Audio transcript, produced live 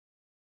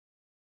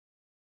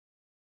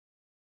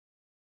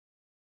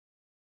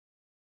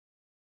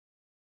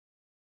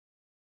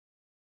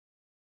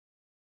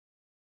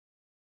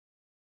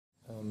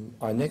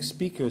Our next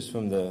speaker is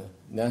from the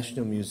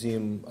National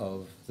Museum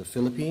of the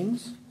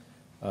Philippines,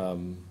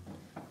 who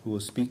will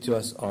speak to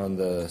us on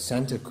the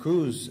Santa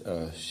Cruz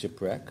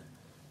shipwreck,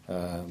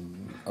 a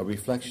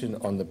reflection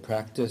on the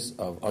practice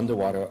of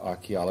underwater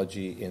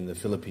archaeology in the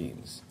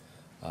Philippines.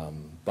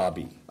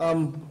 Bobby.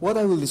 What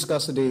I will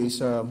discuss today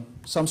is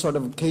some sort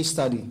of case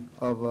study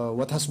of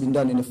what has been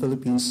done in the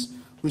Philippines,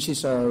 which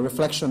is a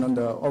reflection on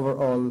the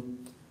overall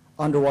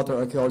underwater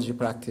archaeology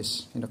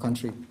practice in the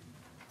country.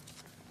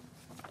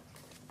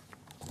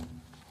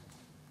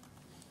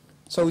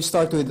 So we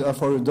start with,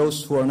 for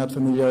those who are not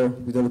familiar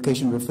with the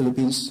location of the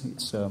Philippines,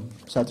 it's a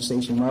Southeast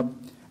Asian map.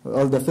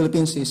 Well, the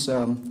Philippines is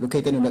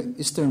located in the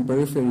eastern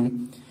periphery,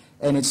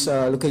 and it's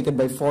located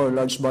by 4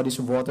 large bodies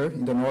of water.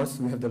 In the north,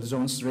 we have the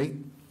Luzon Strait.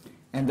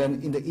 And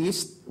then in the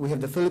east, we have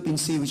the Philippine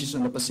Sea, which is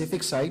on the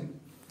Pacific side.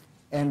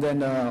 And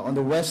then on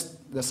the west,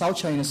 the South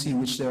China Sea,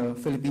 which the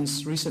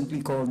Philippines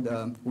recently called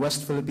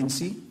West Philippine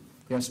Sea.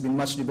 There has been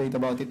much debate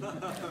about it,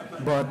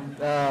 but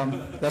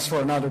that's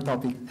for another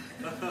topic.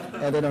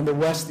 And then on the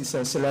west is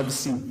Celebes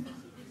Sea.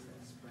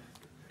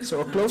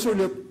 So a closer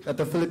look at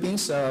the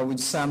Philippines with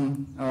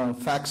some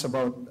facts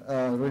about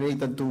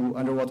related to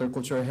underwater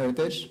cultural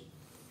heritage.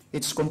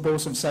 It's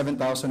composed of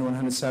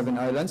 7,107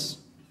 islands.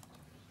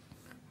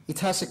 It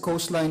has a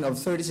coastline of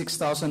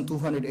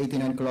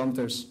 36,289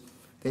 kilometers.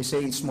 They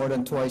say it's more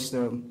than twice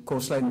the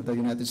coastline of the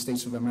United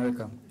States of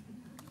America.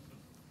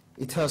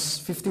 It has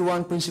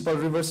 51 principal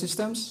river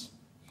systems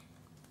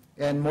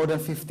and more than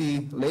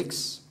 50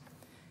 lakes.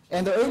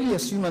 And the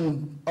earliest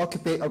human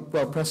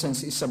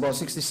presence is about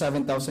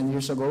 67,000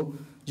 years ago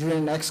during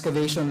an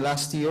excavation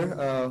last year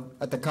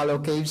at the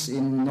Calao Caves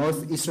in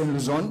northeastern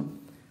Luzon.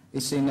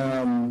 It's in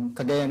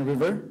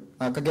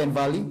Cagayan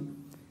Valley.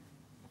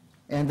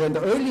 And then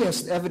the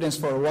earliest evidence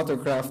for a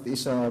watercraft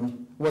is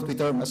what we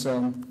term as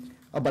a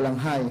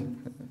balanghay,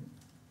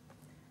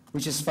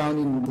 which is found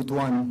in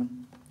Butuan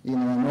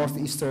in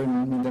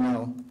northeastern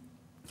Mindanao.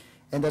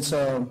 And that's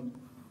a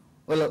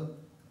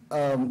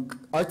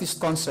artist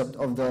concept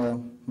of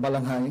the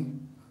balanghay,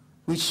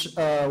 which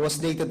was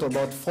dated to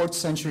about 4th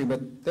century,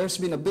 but there's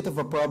been a bit of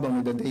a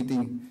problem with the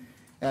dating.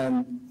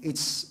 And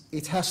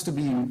it has to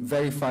be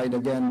verified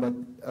again, but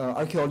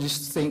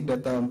archaeologists think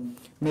that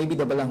maybe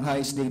the balanghay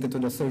is dated to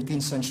the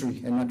 13th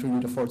century and not really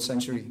the 4th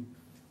century.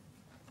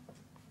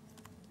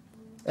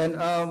 And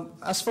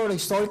as for the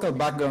historical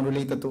background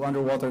related to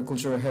underwater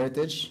cultural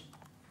heritage,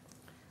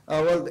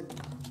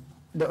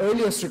 the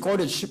earliest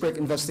recorded shipwreck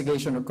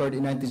investigation occurred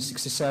in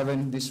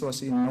 1967. This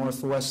was in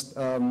northwest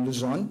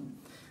Luzon,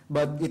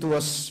 but it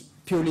was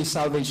purely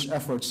salvage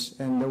efforts,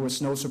 and there was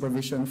no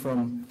supervision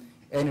from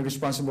any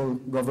responsible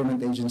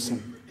government agency.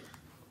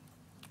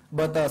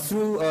 But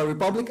through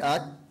Republic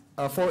Act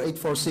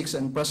 4846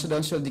 and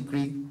Presidential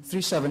Decree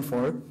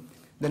 374,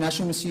 the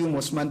National Museum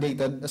was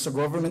mandated as a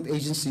government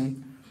agency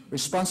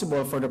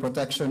responsible for the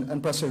protection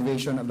and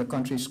preservation of the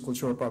country's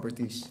cultural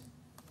properties.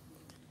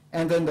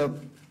 And then the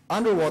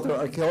Underwater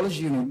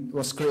Archaeology Unit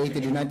was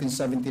created in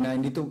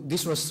 1979.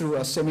 This was through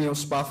a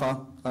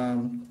Semeo-SPAFA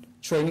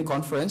training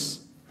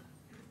conference.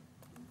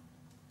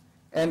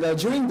 And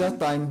during that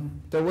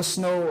time, there was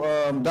no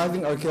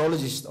diving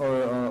archaeologist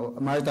or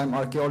maritime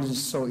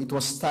archaeologist, so it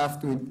was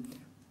staffed with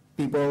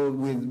people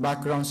with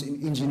backgrounds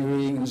in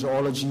engineering and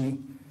zoology,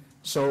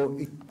 so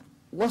it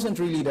wasn't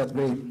really that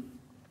great.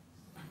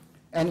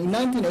 And in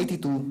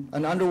 1982,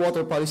 an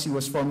underwater policy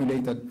was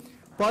formulated.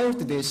 Prior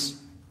to this,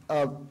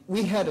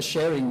 we had a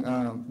sharing.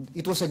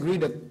 It was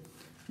agreed that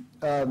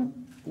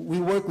we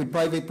work with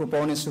private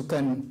proponents who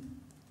can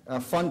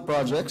fund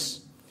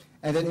projects.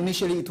 And then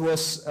initially it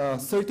was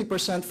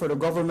 30% for the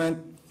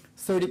government,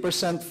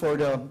 30% for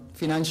the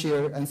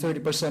financier, and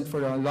 30%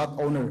 for the lot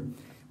owner.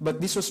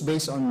 But this was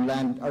based on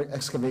land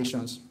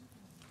excavations.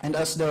 And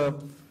as the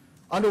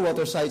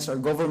underwater sites are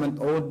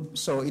government-owned,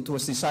 so it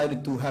was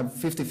decided to have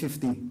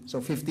 50-50.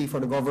 So 50 for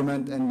the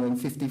government and then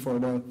 50 for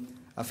the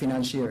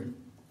financier.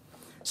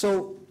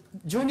 So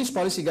during this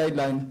policy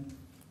guideline,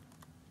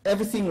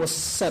 everything was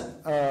set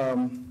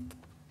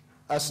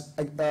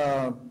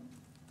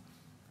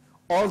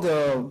all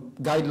the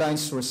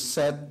guidelines were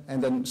set,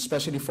 and then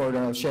especially for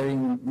the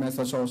sharing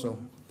methods also.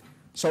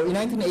 So in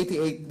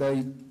 1988,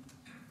 the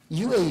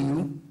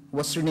UAU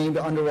was renamed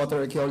the Underwater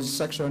Archaeology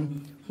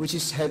Section, which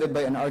is headed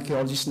by an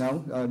archaeologist now,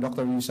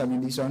 Dr.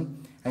 Yusabi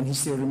Dizon, and he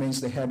still remains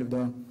the head of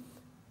the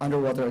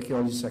Underwater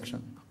Archaeology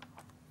Section.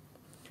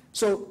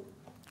 So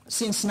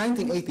since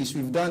 1980s,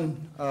 we've done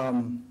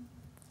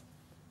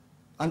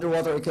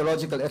underwater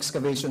archaeological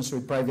excavations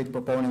with private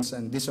proponents,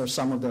 and these are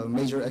some of the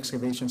major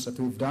excavations that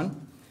we've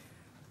done.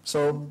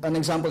 So an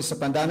example is the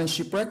Pandanan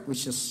Shipwreck,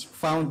 which is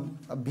found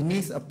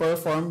beneath a pearl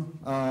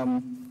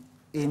farm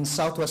in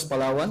southwest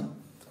Palawan.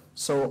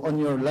 So on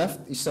your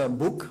left is a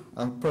book,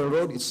 Pearl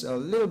Road. It's a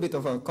little bit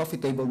of a coffee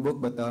table book,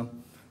 but there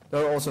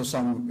are also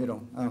some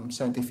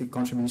scientific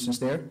contributions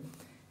there.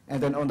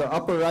 And then on the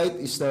upper right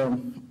is the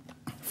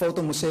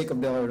photo mosaic of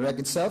the wreck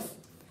itself.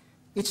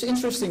 It's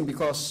interesting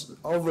because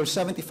over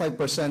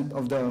 75%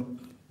 of the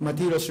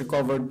materials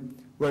recovered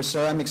were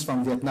ceramics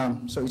from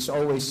Vietnam. So it's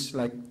always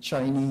like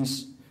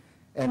Chinese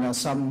and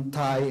some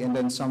Thai and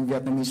then some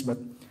Vietnamese. But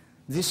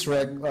this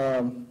wreck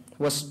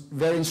was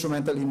very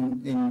instrumental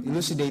in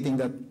elucidating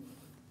that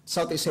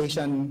Southeast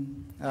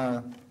Asian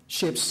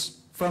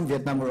ships from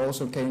Vietnam were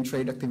also carrying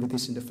trade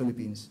activities in the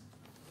Philippines.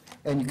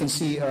 And you can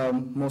see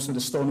most of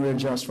the stoneware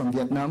jars from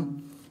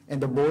Vietnam and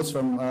the bowls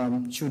from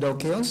Chudao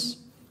kilns,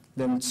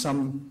 then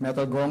some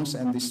metal gongs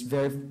and this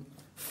very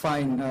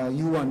fine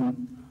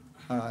Yuan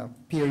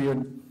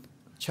period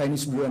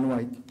Chinese blue and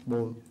white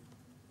bowl.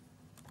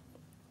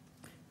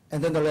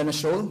 And then the Lena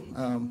Shoal,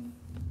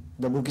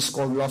 the book is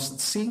called Lost at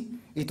Sea.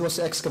 It was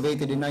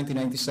excavated in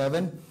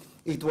 1997.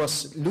 It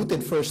was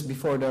looted first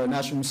before the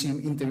National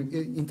Museum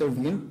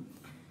intervened.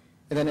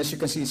 And then as you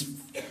can see, it's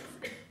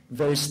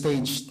very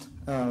staged,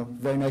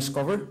 very nice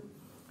cover.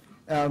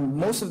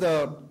 Most of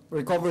the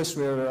recoveries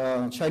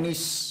were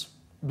Chinese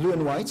blue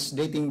and whites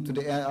dating to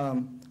the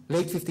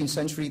late 15th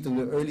century to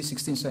the early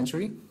 16th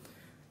century.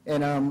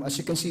 And as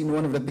you can see in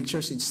one of the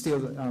pictures, it's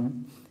still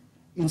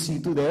in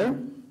situ there.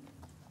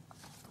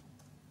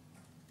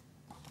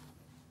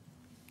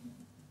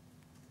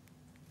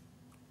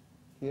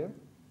 Here.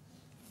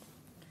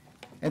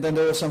 And then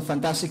there are some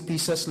fantastic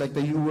pieces like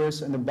the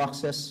ewers and the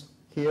boxes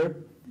here,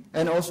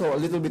 and also a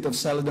little bit of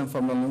celadon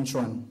from the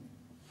Lungchuan.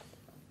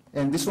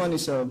 And this one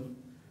is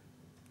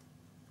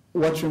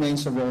what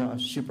remains of the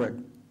shipwreck.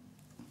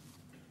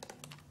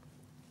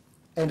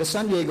 And the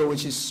San Diego,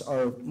 which is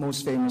our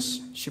most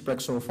famous shipwreck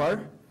so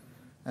far,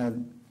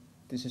 and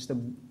this is the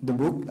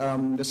book.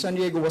 The San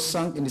Diego was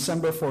sunk in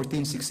December 14,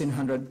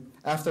 1600,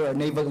 after a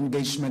naval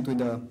engagement with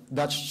the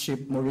Dutch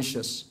ship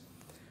Mauritius.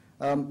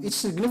 It's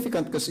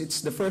significant because it's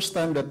the first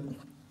time that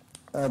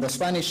the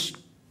Spanish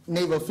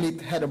naval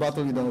fleet had a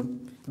battle with the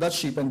Dutch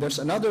ship, and there's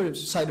another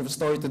side of the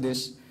story to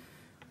this,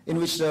 in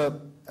which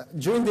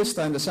during this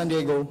time the San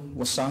Diego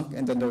was sunk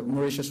and then the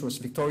Mauritius was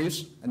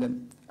victorious, and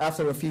then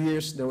after a few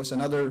years there was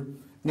another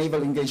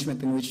naval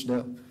engagement in which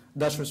the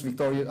Dutch was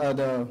victorious,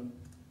 the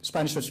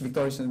Spanish was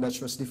victorious and the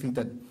Dutch was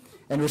defeated,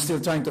 and we're still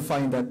trying to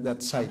find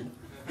that site,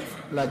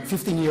 like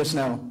 15 years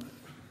now.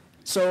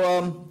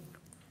 So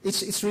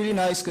it's really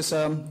nice because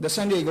the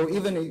San Diego,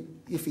 even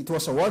if it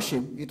was a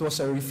warship, it was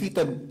a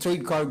refitted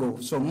trade cargo.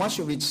 So much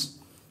of its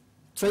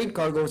trade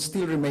cargo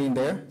still remained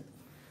there.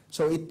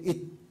 So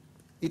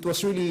it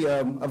was really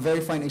a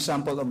very fine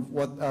example of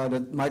what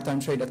the maritime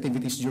trade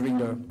activities during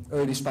the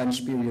early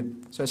Spanish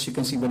period. So as you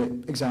can see by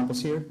the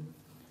examples here,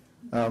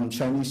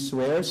 Chinese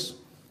wares,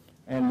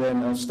 and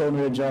then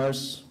stoneware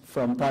jars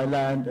from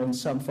Thailand and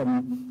some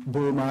from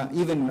Burma,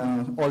 even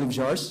olive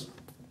jars,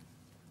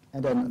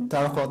 and then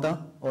terracotta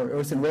or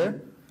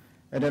earthenware,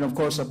 and then of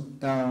course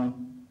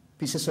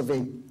pieces of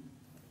eight.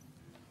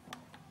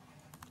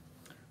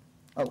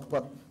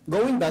 But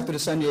going back to the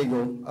San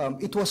Diego,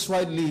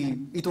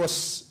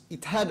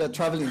 it had a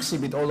travel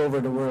exhibit all over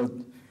the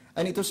world,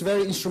 and it was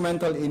very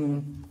instrumental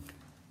in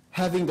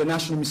having the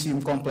National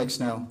Museum complex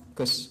now,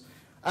 because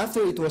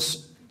after it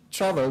was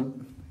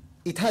traveled,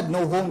 it had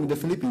no home in the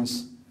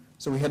Philippines,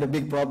 so we had a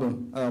big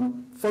problem.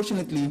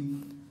 Fortunately,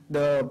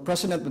 the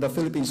president of the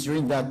Philippines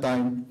during that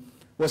time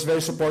was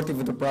very supportive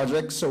of the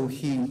project, so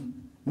he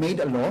made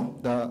a law,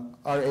 the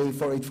RA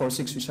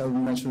 4846, which I will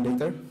mention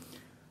later,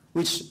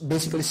 which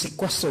basically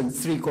sequestered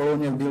 3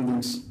 colonial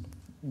buildings.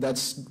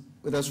 That's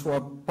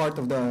what part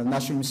of the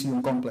National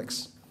Museum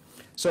complex.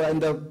 So,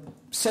 and the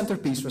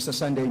centerpiece was the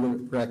San Diego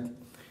wreck.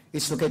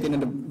 It's located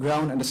in the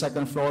ground and the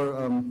second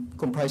floor,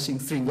 comprising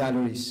 3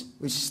 galleries,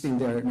 which is still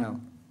there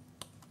now.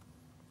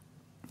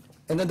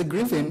 And then the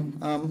Griffin,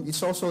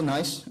 it's also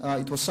nice.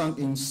 It was sunk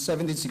in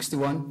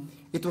 1761.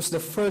 It was the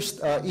first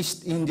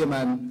East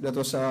Indiaman that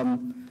was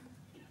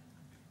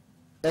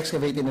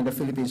excavated in the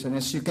Philippines. And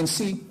as you can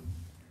see,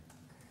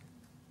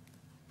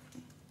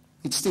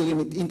 it's still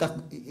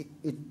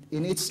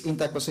in its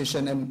intact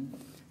position, and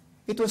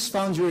it was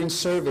found during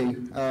survey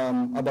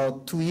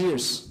about 2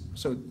 years.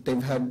 So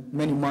they've had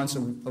many months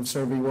of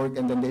survey work,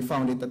 and then they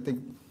found it at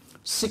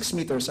 6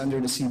 meters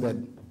under the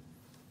seabed.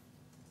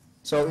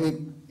 So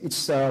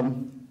its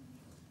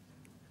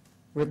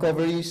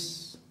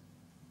recoveries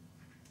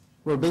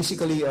were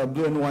basically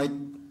blue and white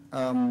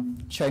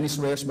Chinese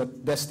wares,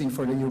 but destined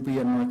for the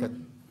European market.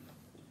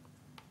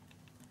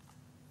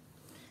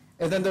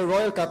 And then the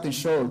Royal Captain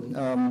Shoal,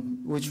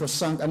 which was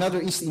sunk,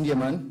 another East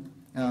Indiaman,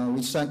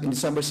 which sank in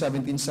December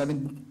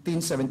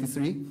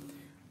 1773.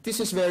 This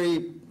is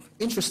very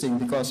interesting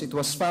because it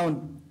was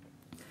found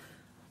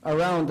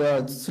around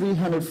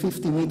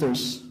 350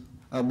 meters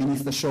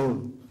beneath the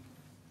shoal.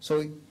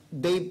 So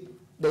they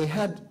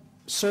had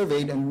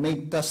surveyed and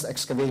made test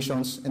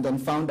excavations and then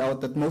found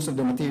out that most of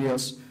the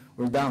materials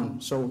were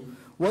down. So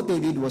what they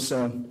did was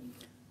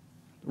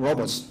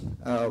robots.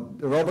 The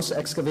robots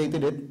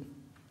excavated it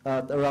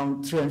at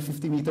around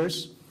 350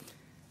 meters,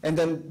 and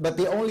then, but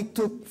they only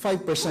took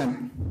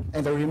 5%,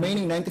 and the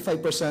remaining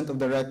 95% of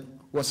the wreck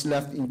was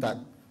left intact,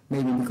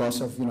 maybe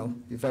because of,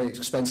 it's very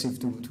expensive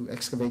to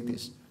excavate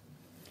this.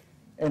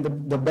 And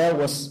the bell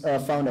was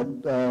found at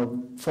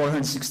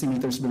 460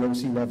 meters below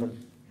sea level.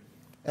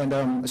 And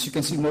as you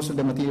can see, most of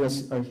the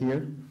materials are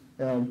here.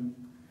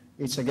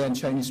 It's again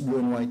Chinese blue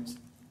and white.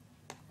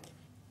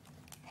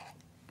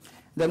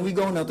 Then we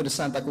go now to the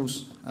Santa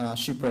Cruz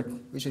shipwreck,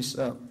 which is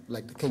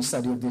like the case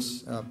study of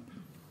this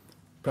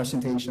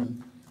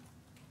presentation.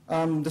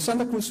 The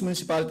Santa Cruz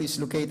municipality is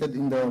located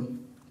in the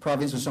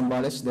province of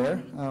Zambales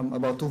there,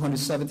 about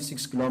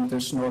 276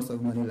 kilometers north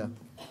of Manila.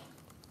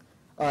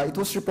 It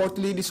was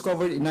reportedly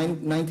discovered in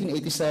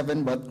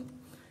 1987, but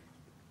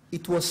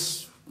it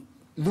was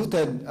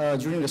looted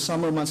during the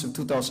summer months of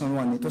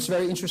 2001. It was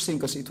very interesting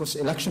because it was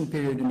election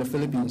period in the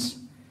Philippines.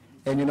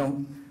 And you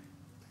know,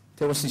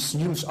 there was this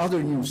news,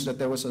 other news, that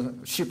there was a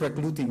shipwreck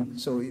looting.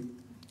 So it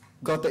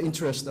got the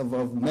interest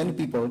of many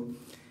people.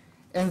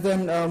 And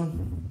then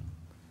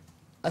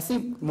I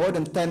think more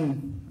than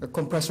 10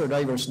 compressor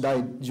divers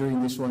died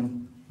during this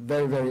one.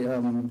 Very, very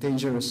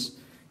dangerous,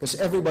 because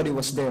everybody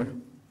was there.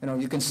 You know,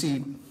 you can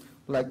see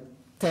like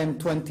 10,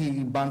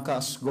 20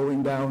 bancas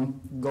going down,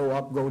 go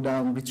up, go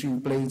down,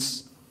 retrieve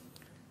plates.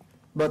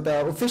 But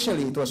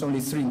officially, it was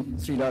only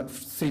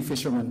three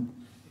fishermen.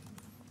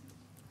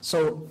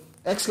 So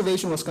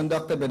excavation was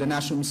conducted by the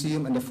National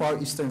Museum and the Far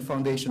Eastern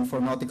Foundation for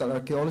Nautical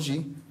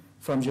Archaeology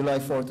from July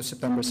 4 to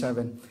September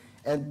 7.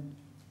 And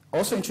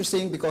also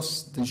interesting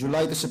because the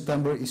July to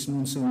September is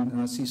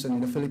monsoon season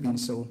in the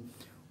Philippines. So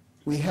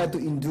we had to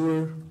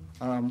endure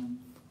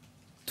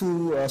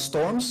 2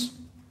 storms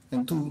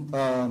and 2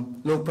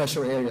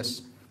 low-pressure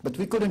areas. But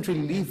we couldn't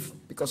really leave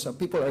because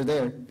people are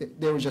there.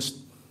 They were just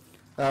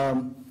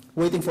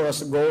waiting for us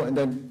to go, and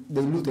then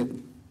they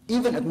looted.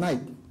 Even at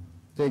night,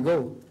 they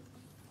go.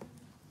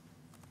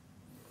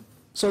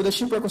 So the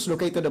shipwreck was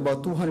located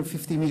about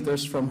 250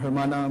 meters from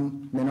Hermana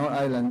Menor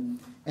Island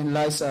and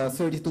lies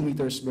 32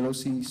 meters below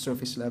sea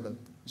surface level,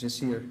 which is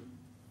here.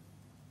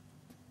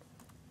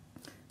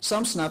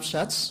 Some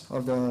snapshots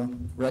of the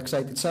wreck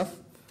site itself.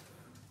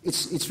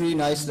 It's really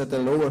nice that the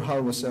lower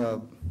hull was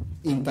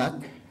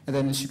intact. And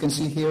then as you can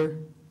see here,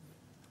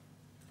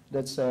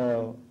 that's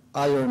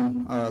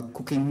iron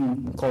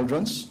cooking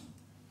cauldrons.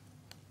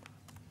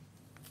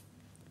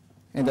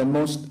 And then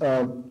most,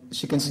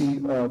 as you can see,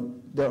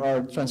 there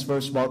are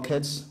transverse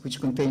bulkheads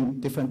which contain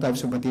different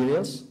types of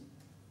materials,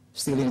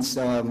 still in its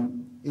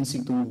in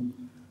situ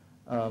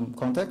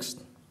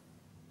context.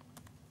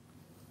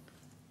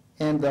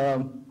 And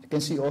you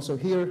can see also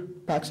here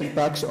packs and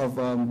packs of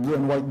blue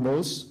and white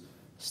bowls,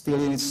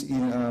 still in its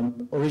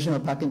original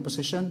packing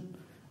position,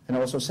 and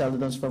also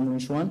celadons from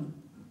Monsoon.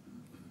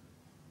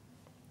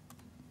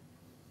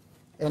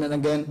 And then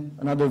again,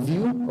 another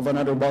view of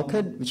another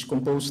bulkhead, which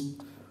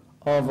composed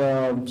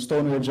of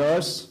stoneware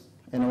jars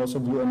and also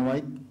blue and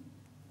white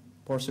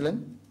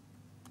porcelain.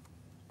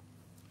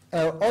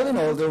 All in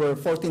all, there were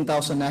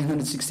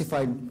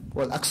 14,965,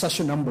 well,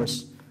 accession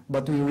numbers,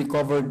 but we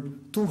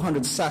recovered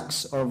 200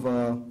 sacks of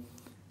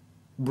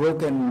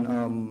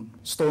broken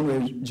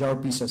stoneware jar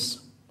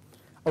pieces,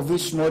 of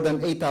which more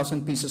than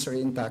 8,000 pieces are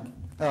intact.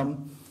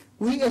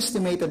 We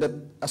estimated that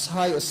as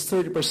high as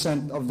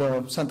 30% of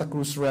the Santa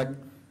Cruz wreck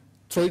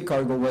trade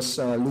cargo was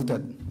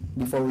looted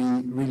before we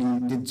really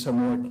did some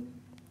work.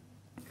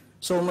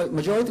 So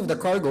majority of the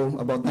cargo,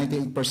 about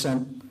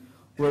 98%,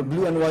 were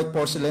blue and white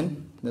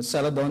porcelain, the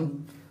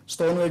celadon,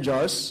 stoneware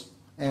jars,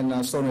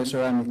 and stoneware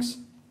ceramics.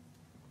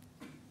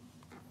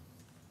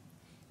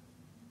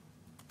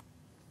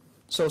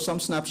 So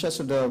some snapshots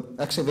of the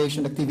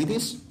excavation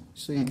activities.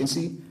 So you can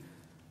see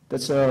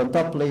that's a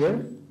top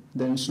layer.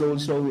 Then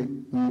slowly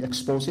we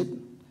expose it,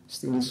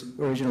 still its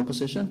original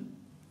position.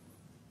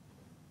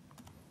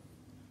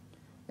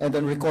 And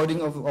then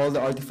recording of all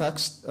the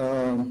artifacts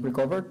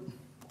recovered.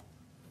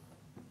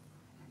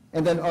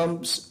 And then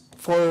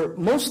for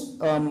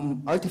most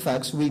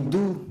artifacts, we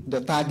do the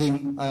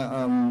tagging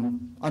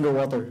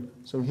underwater.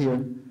 So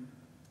here,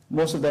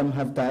 most of them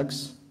have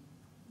tags.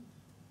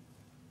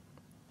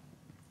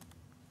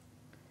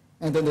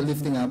 And then the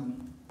lifting up.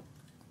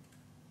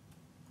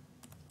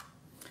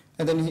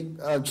 And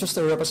then just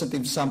the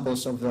representative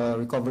samples of the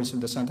recoveries of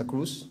the Santa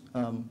Cruz.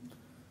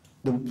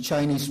 The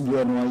Chinese blue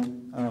and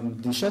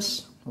white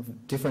dishes of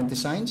different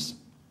designs.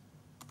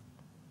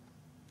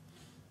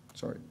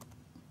 Sorry.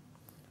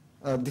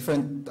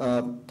 Different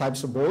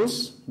types of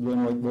bowls, blue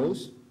and white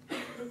bowls,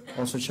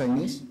 also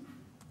Chinese.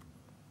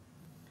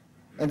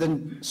 And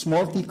then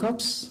small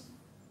teacups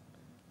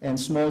and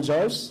small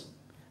jars.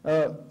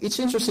 It's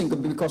interesting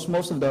because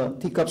most of the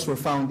teacups were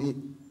found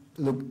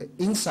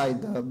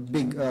inside the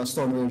big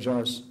stoneware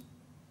jars.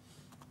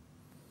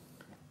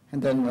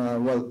 And then,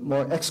 well,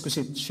 more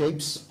exquisite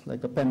shapes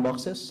like the pen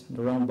boxes,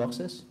 the round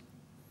boxes.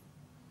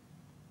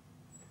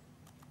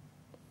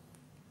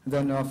 And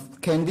then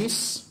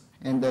candies,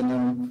 and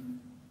then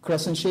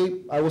crescent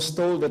shape. I was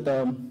told that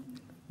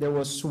there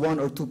was 1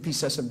 or 2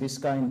 pieces of this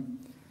kind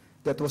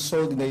that was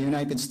sold in the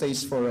United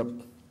States for a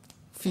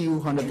few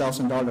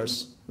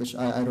 $100,000, which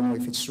I don't know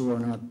if it's true or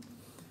not.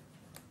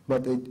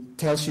 But it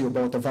tells you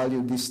about the value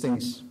of these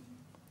things.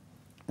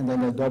 And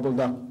then the double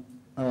duck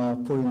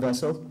pouring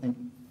vessel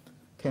and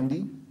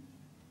candy.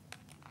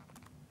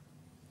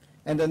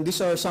 And then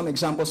these are some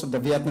examples of the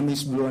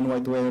Vietnamese blue and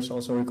white wares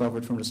also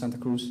recovered from the Santa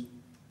Cruz.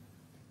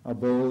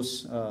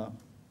 Bowls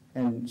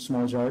and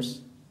small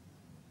jars.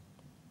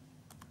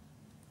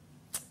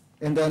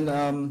 And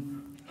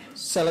then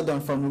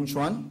celadon from Lung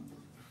Chuan.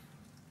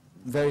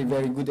 Very,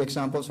 very good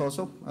examples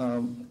also.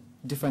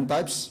 Different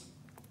types.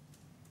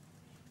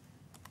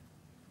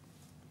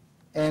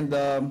 And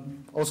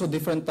also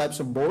different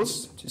types of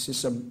bowls. This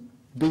is a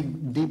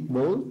big, deep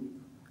bowl.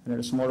 And there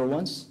are smaller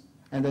ones.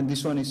 And then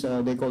this one is,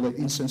 they call it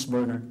incense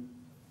burner.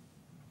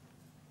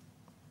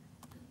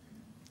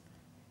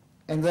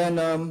 And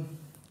then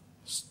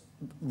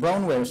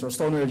brownwares or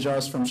stoneware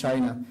jars from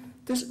China.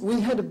 This, we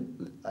had,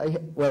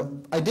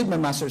 I did my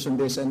master's on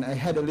this, and I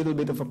had a little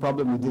bit of a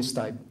problem with this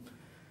type.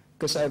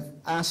 Because I've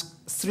asked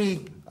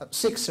 6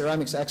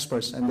 ceramics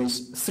experts, and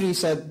 3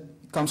 said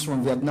it comes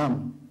from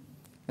Vietnam.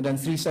 And then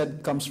 3 said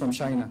it comes from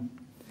China.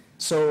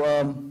 So,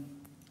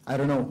 I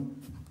don't know.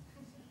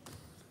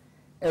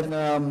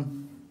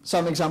 And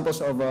some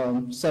examples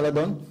of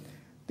celadon.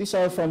 These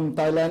are from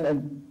Thailand,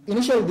 and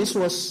initially this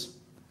was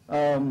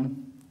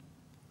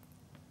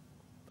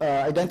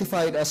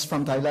identified as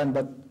from Thailand,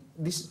 but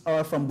these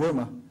are from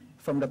Burma,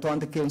 from the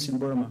 20 kilns in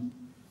Burma.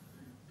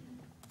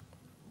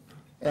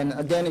 And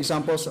again,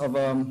 examples of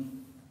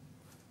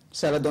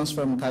celadons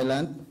from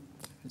Thailand.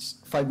 It's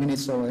 5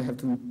 minutes, so I have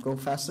to go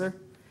faster.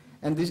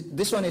 And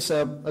this one is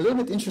a little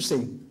bit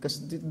interesting,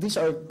 because these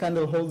are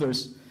candle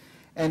holders.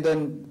 And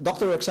then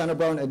Dr. Roxana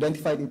Brown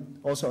identified it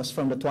also as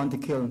from the 20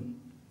 kiln.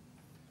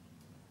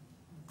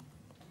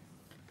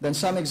 Then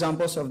some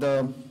examples of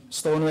the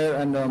stoneware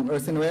and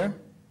earthenware.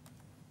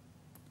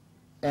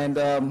 And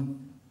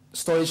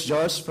storage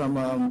jars from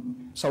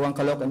Sawang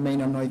Kalok and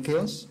Mainam Noi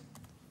kilns.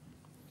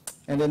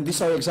 And then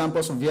these are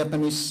examples of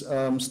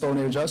Vietnamese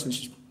stoneware jars,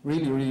 which is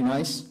really, really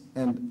nice.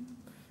 And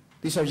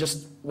these are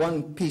just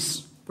one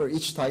piece per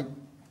each type.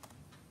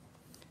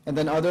 And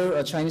then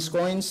other Chinese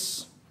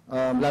coins,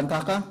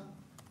 lantaka,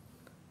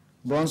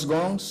 bronze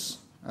gongs,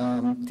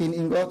 tin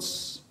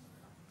ingots,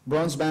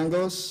 bronze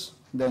bangles,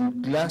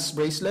 then glass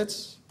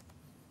bracelets,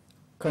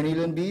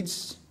 carnelian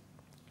beads,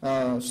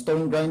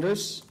 stone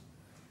grinders.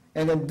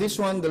 And then this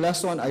one, the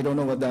last one, I don't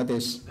know what that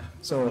is.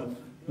 So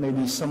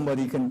maybe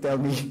somebody can tell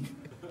me.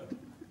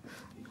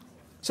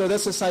 So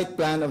that's the site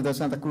plan of the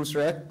Santa Cruz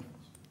wreck.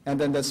 And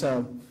then that's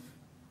the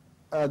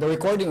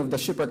recording of the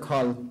shipwreck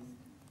hull.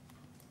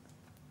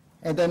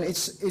 And then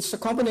it's a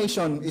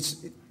combination,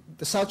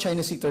 the South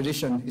China Sea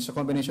tradition. It's a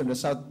combination of the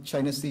South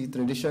China Sea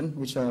tradition,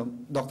 which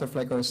Dr.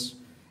 Flecker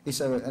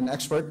is an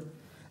expert.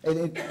 And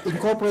it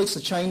incorporates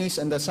the Chinese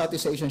and the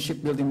Southeast Asian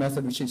shipbuilding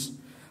method, which is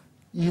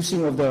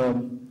using of the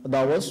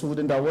dowels,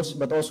 wooden dowels,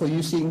 but also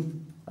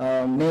using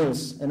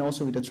nails, and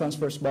also with the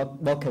transverse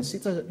bulkheads.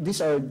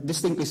 These are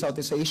distinctly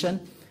Southeast Asian,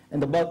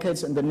 and the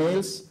bulkheads and the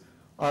nails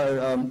are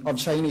of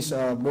Chinese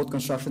boat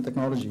construction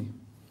technology.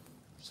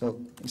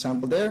 So,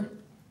 example there.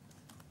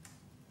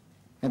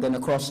 And then a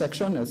cross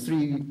section, a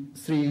three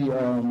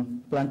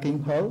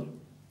planking hull.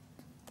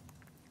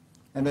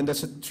 And then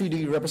there's a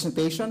 3D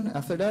representation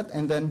after that.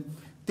 And then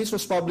this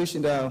was published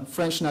in the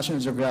French National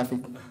Geographic.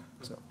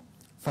 So,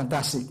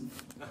 fantastic.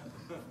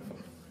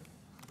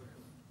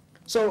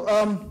 So,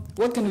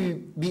 what can we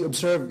be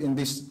observed in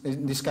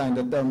this kind?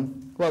 That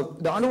well,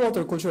 the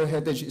underwater cultural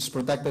heritage is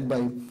protected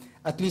by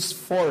at least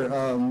 4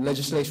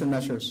 legislation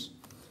measures.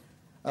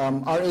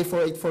 RA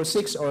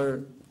 4846,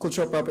 or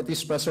Cultural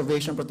Properties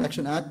Preservation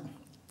Protection Act,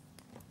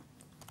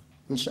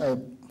 which I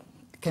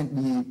can't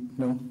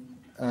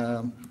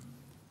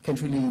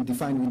really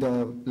define with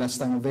the last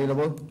time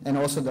available, and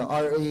also the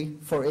RA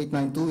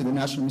 4892, the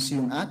National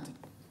Museum Act.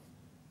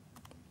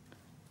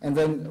 And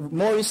then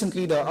more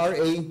recently, the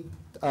RA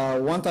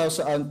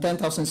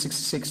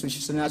 10,066, which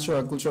is the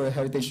Natural Cultural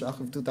Heritage Act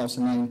of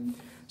 2009.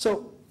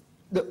 So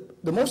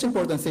the most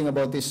important thing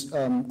about this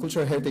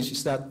cultural heritage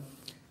is that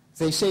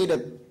they say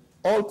that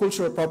all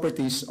cultural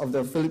properties of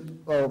the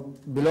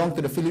belong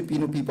to the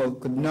Filipino people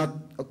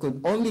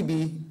could only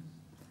be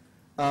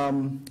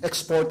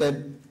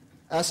exported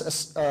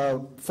as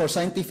for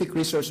scientific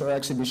research or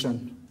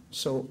exhibition.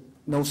 So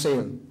no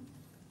sale.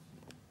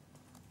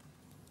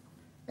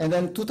 And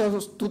then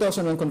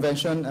 2001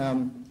 convention,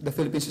 the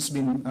Philippines has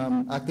been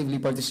actively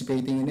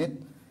participating in it.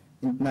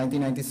 In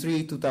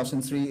 1993,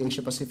 2003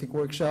 Asia Pacific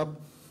Workshop,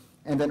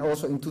 and then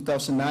also in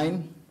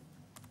 2009.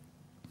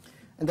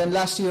 And then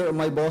last year,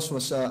 my boss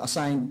was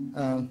assigned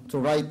to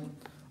write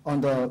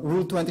on the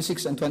Rule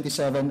 26 and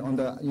 27 on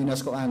the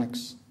UNESCO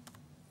Annex.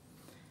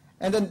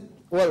 And then,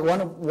 well,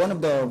 one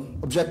of the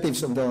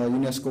objectives of the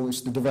UNESCO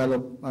is to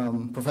develop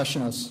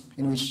professionals,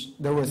 in which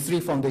there were 3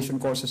 foundation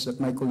courses that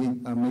my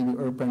colleague, maybe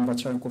Erpen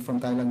Vatcharenko from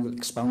Thailand, will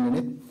expound on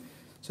it.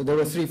 So there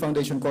were 3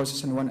 foundation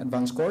courses and 1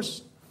 advanced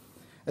course.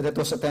 And that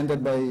was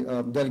attended by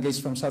delegates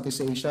from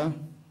Southeast Asia,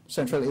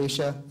 Central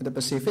Asia, and the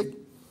Pacific.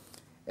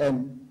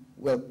 And,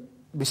 well,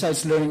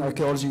 besides learning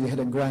archaeology, we had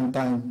a grand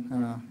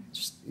time.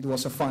 It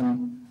was a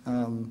fun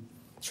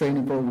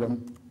training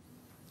program.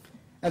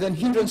 And then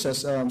hindrances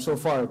so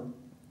far.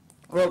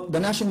 Well, the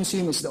National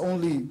Museum is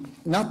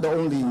not the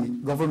only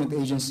government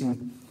agency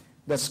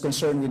that's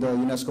concerned with the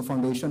UNESCO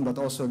Foundation, but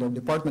also the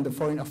Department of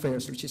Foreign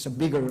Affairs, which is a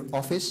bigger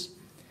office.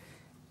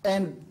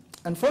 And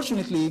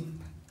unfortunately,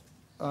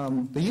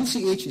 the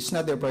UCH is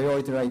not their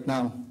priority right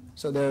now.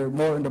 So they're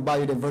more on the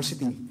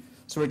biodiversity.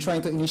 So we're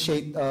trying to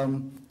initiate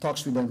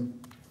talks with them.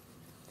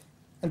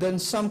 And then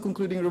some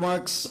concluding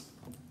remarks.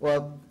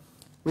 Well,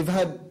 we've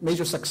had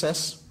major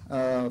success,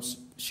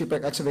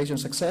 shipwreck excavation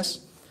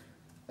success,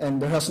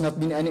 and there has not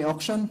been any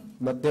auction,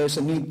 but there's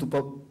a need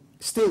to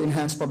still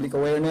enhance public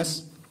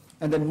awareness,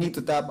 and then need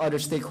to tap other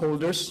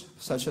stakeholders,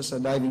 such as the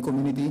diving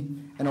community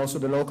and also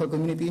the local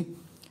community.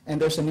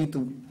 And there's a need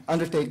to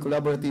undertake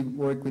collaborative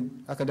work with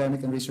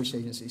academic and research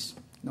agencies.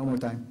 No more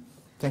time.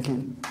 Thank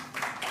you.